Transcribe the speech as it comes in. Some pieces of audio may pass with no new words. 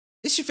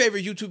It's your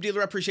favorite YouTube dealer.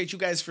 I appreciate you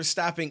guys for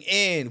stopping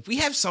in. We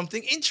have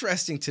something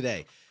interesting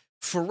today.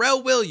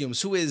 Pharrell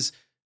Williams, who is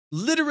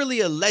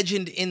literally a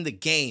legend in the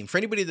game. For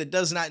anybody that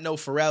does not know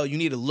Pharrell, you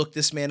need to look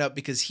this man up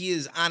because he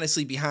is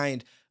honestly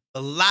behind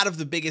a lot of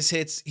the biggest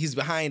hits. He's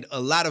behind a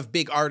lot of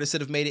big artists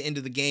that have made it into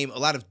the game, a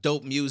lot of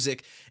dope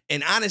music.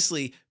 And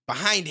honestly,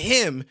 behind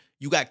him,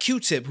 you got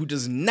Q-Tip, who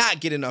does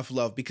not get enough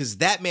love because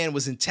that man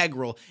was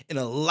integral in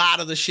a lot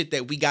of the shit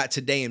that we got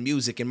today in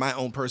music, in my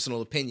own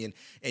personal opinion.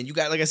 And you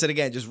got, like I said,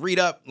 again, just read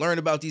up, learn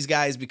about these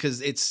guys because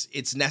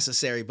it's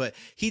necessary. But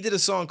he did a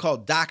song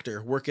called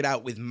Doctor, Work It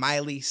Out with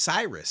Miley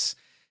Cyrus.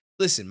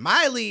 Listen,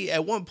 Miley,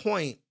 at one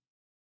point,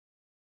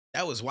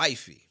 that was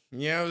wifey.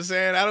 You know what I'm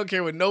saying? I don't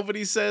care what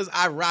nobody says.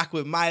 I rock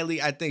with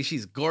Miley. I think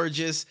she's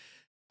gorgeous.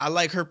 I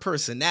like her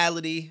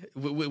personality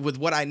with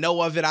what I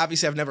know of it.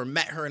 Obviously, I've never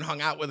met her and hung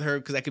out with her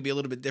because that could be a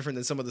little bit different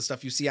than some of the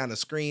stuff you see on the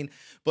screen.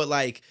 But,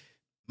 like,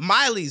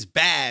 Miley's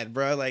bad,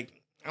 bro. Like,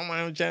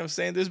 I'm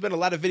saying there's been a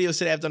lot of videos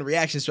today I've done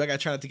reactions to. I got to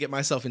try not to get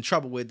myself in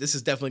trouble with. This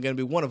is definitely going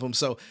to be one of them.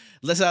 So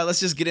let's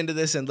just get into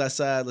this and let's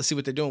see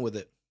what they're doing with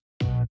it.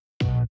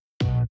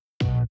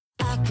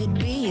 I could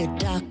be a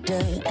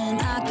doctor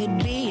and I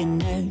could be a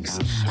nurse.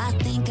 I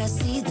think I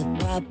see the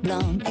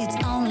problem, it's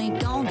only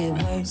gonna get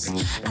worse.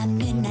 I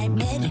midnight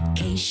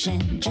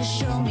medication, just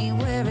show me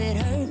where it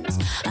hurts.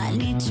 I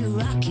need to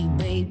rock you,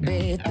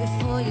 baby,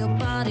 before your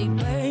body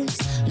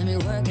bursts. Let me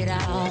work it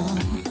out.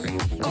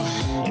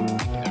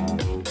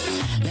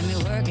 Let me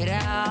work it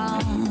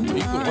out.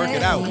 You can work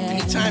it out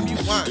anytime you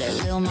want. Let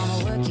little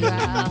mama work you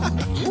out.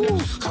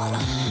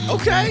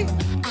 Okay.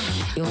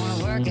 You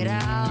wanna work it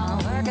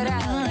out, work it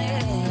out, yeah.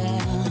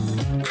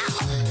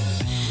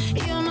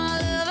 You're my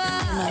lover,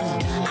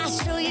 I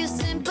show you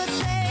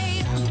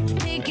sympathy.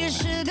 Take your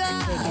sugar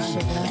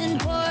and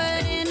pour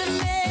it into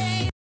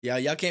me. Yeah,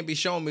 y'all can't be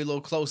showing me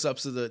little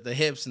close-ups of the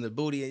hips and the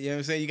booty. You know what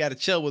I'm saying? You got to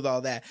chill with all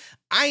that.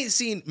 I ain't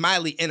seen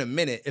Miley in a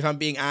minute, if I'm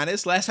being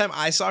honest. Last time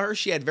I saw her,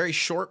 she had very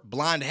short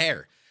blonde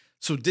hair.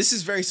 So this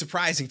is very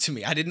surprising to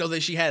me. I didn't know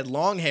that she had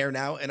long hair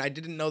now, and I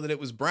didn't know that it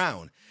was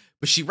brown.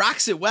 But she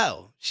rocks it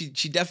well. She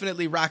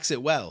definitely rocks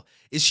it well.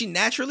 Is she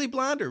naturally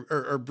blonde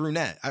or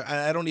brunette?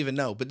 I don't even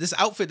know. But this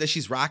outfit that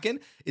she's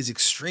rocking is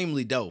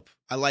extremely dope.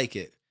 I like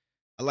it.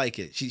 I like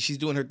it. She's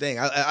doing her thing.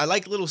 I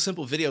like little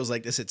simple videos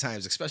like this at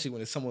times, especially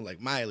when it's someone like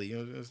Miley.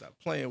 You know, stop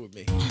playing with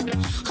me.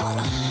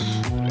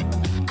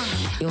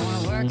 You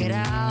wanna work it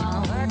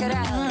out,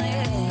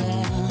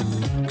 yeah.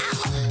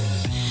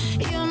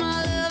 You're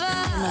my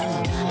lover,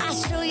 I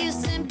show you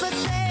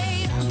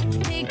sympathy.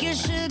 Take your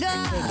sugar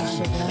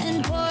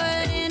and pour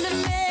it into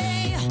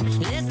me.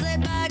 Let's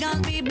let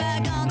bygones be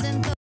bygones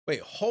and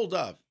Wait, hold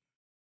up.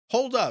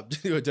 Hold up.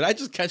 Did I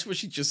just catch what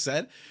she just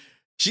said?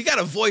 She got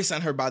a voice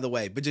on her, by the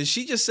way. But did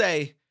she just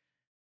say,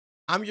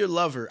 I'm your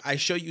lover, I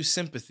show you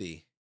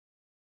sympathy.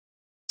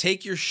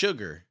 Take your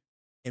sugar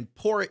and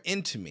pour it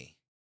into me.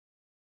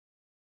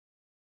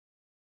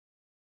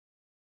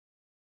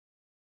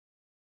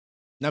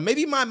 Now,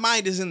 maybe my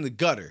mind is in the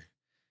gutter,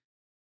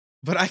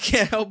 but I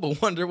can't help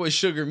but wonder what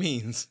sugar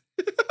means.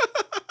 and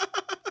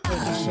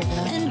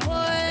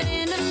pour it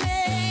into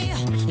me.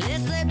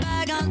 Let's let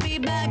bygones be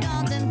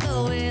bygones and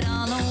throw it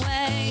all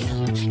away.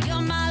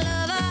 You're my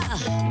lover,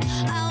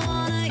 I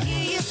wanna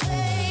hear you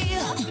say,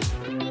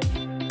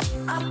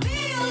 I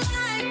feel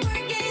like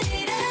working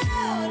it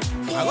out.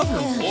 I love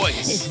her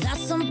voice. Is that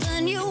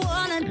something you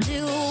wanna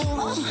do?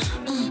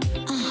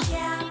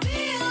 Yeah, I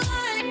feel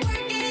like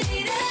working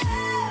it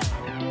out.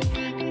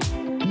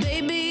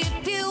 Baby,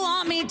 if you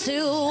want me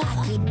to,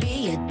 I could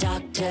be a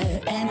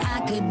doctor and I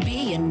could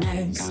be a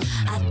nurse.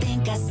 I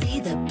think I see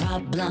the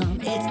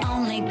problem, it's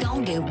only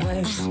gonna get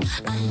worse.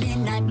 I'm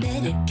midnight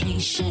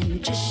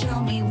medication, just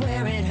show me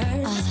where it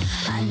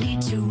hurts. I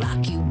need to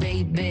rock you,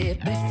 baby,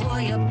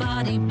 before your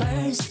body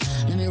bursts.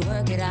 Let me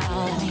work it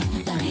out.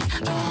 Let me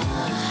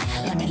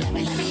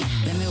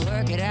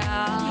work it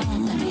out.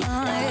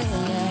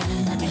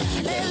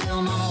 Let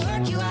little mama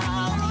work you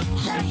out.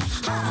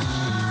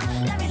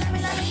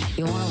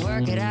 You wanna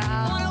work it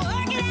out?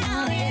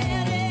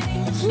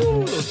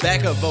 Woo, those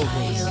backup vocals.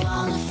 Are you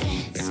on the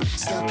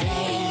fence? Still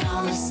playing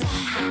on the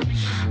side?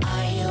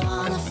 Are you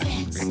on the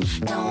fence?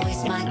 Don't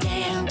waste my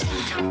damn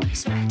time.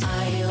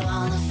 Are you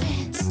on the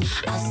fence?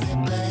 I'll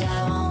slip but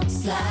I won't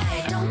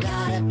slide. Don't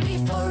gotta be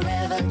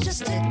forever,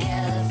 just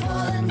together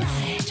for the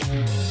night.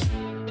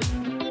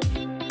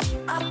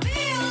 I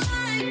feel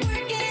like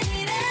working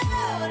it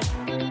out.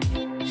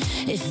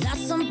 Is that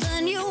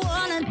something you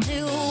wanna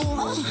do?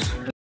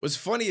 What's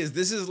funny is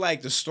this is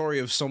like the story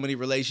of so many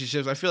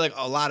relationships. I feel like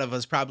a lot of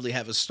us probably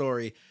have a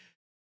story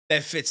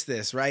that fits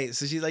this, right?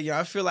 So she's like,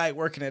 I feel like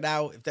working it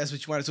out if that's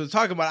what you want. So we're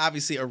talking about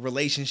obviously a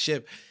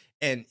relationship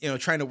and,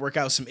 trying to work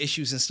out some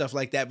issues and stuff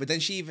like that. But then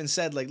she even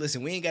said, like,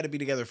 listen, we ain't got to be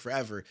together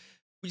forever.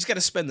 We just got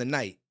to spend the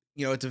night,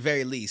 at the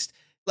very least.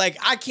 Like,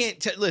 I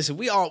can't listen,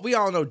 we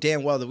all know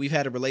damn well that we've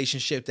had a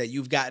relationship that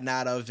you've gotten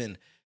out of and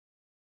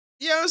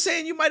you know what I'm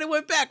saying? You might have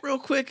went back real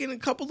quick and a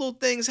couple little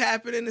things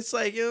happened and it's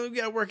like, you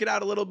got to work it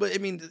out a little bit. I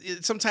mean,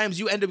 sometimes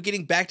you end up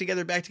getting back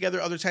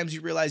together. Other times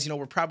you realize,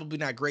 we're probably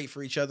not great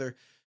for each other.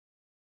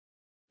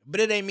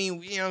 But it ain't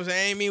mean, you know what I'm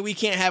saying? I mean, we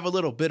can't have a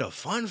little bit of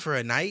fun for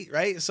a night,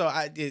 right? So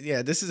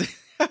this is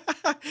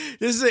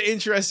this is an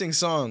interesting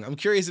song. I'm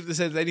curious if this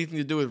has anything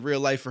to do with real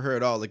life for her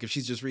at all. Like if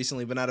she's just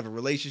recently been out of a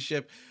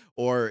relationship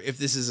or if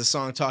this is a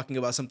song talking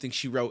about something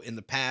she wrote in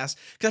the past.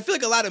 Because I feel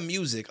like a lot of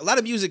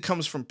music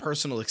comes from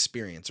personal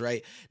experience,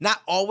 right?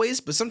 Not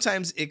always, but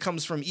sometimes it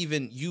comes from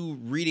even you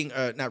reading,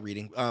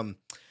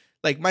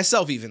 like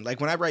myself even. Like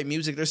when I write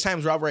music, there's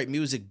times where I'll write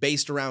music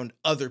based around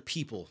other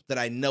people that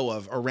I know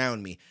of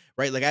around me,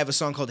 right? Like I have a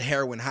song called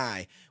Heroin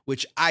High,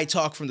 which I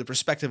talk from the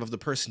perspective of the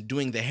person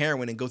doing the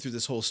heroin and go through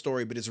this whole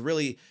story, but it's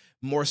really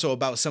more so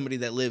about somebody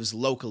that lives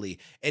locally.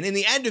 And in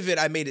the end of it,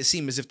 I made it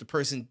seem as if the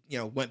person,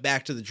 went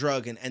back to the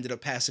drug and ended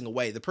up passing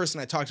away. The person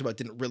I talked about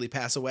didn't really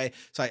pass away.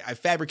 So I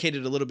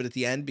fabricated a little bit at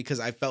the end because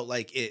I felt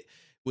like it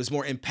was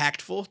more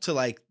impactful to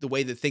like the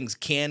way that things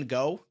can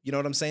go. You know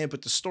what I'm saying?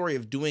 But the story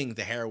of doing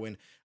the heroin,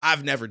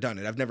 I've never done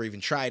it. I've never even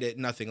tried it,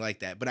 nothing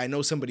like that. But I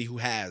know somebody who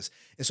has.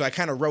 And so I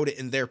kind of wrote it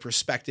in their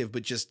perspective,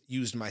 but just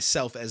used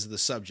myself as the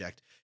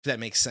subject, if that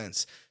makes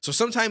sense. So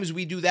sometimes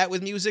we do that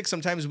with music.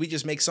 Sometimes we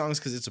just make songs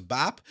because it's a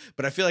bop.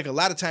 But I feel like a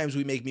lot of times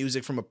we make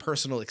music from a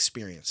personal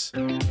experience.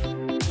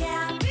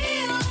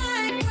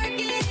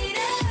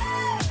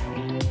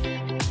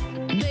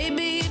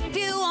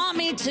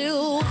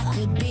 I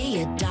could be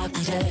a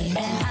doctor and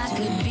I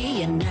could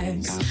be a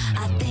nurse.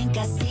 I think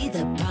I see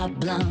the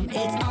problem,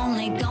 it's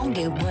only gonna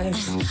get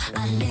worse.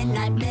 A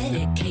midnight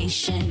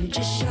medication,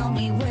 just show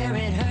me where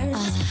it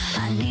hurts.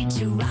 I need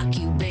to rock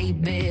you,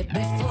 baby,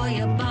 before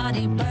your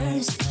body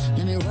bursts.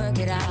 Let me work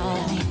it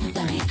out.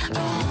 Let me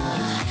work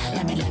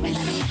it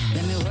out.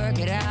 Let me work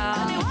it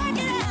out.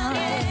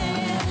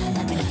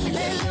 Let me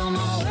little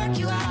more work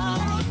you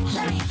out.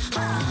 Let me.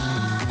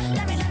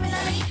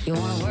 You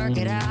wanna work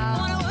it out?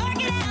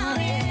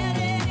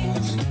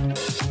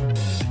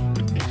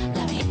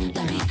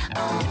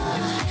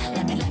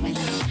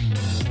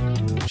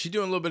 She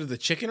doing a little bit of the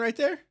chicken right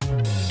there?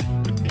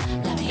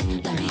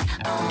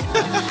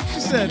 She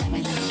said.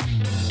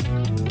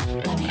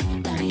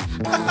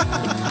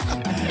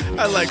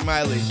 I like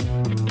Miley.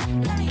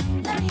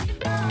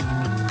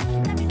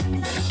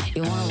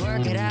 You wanna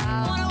work it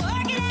out?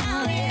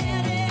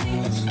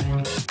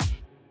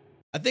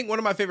 I think one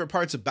of my favorite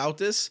parts about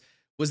this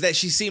was that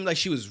she seemed like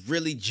she was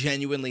really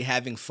genuinely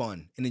having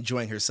fun and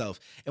enjoying herself.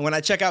 And when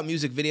I check out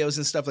music videos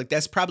and stuff, like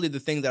that's probably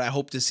the thing that I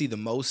hope to see the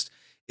most,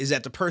 is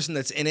that the person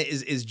that's in it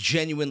is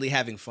genuinely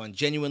having fun,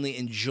 genuinely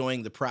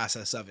enjoying the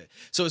process of it.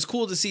 So it's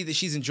cool to see that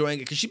she's enjoying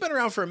it because she's been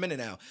around for a minute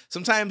now.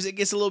 Sometimes it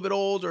gets a little bit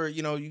old, or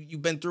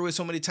you've been through it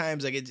so many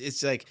times, like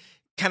it's like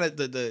kind of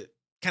the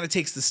kind of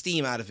takes the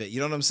steam out of it. You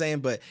know what I'm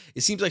saying? But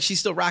it seems like she's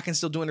still rocking,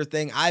 still doing her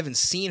thing. I haven't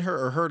seen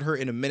her or heard her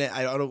in a minute.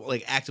 I don't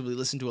like actively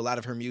listen to a lot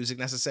of her music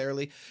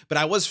necessarily, but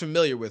I was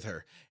familiar with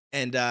her.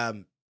 And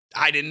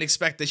I didn't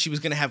expect that she was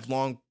going to have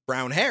long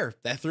brown hair.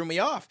 That threw me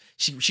off.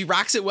 She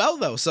rocks it well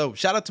though. So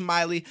shout out to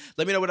Miley.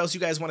 Let me know what else you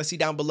guys want to see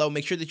down below.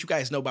 Make sure that you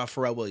guys know about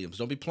Pharrell Williams.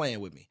 Don't be playing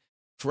with me.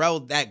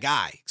 Pharrell, that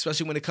guy,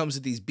 especially when it comes to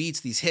these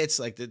beats, these hits,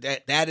 like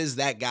that is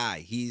that guy.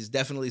 He's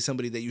definitely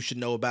somebody that you should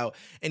know about.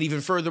 And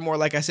even furthermore,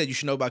 like I said, you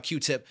should know about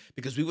Q-Tip,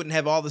 because we wouldn't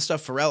have all the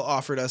stuff Pharrell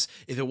offered us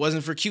if it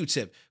wasn't for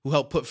Q-Tip, who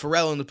helped put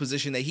Pharrell in the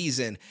position that he's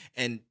in,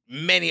 and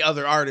many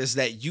other artists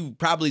that you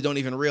probably don't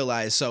even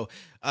realize. So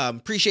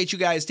appreciate you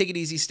guys. Take it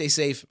easy. Stay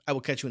safe. I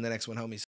will catch you in the next one, homies.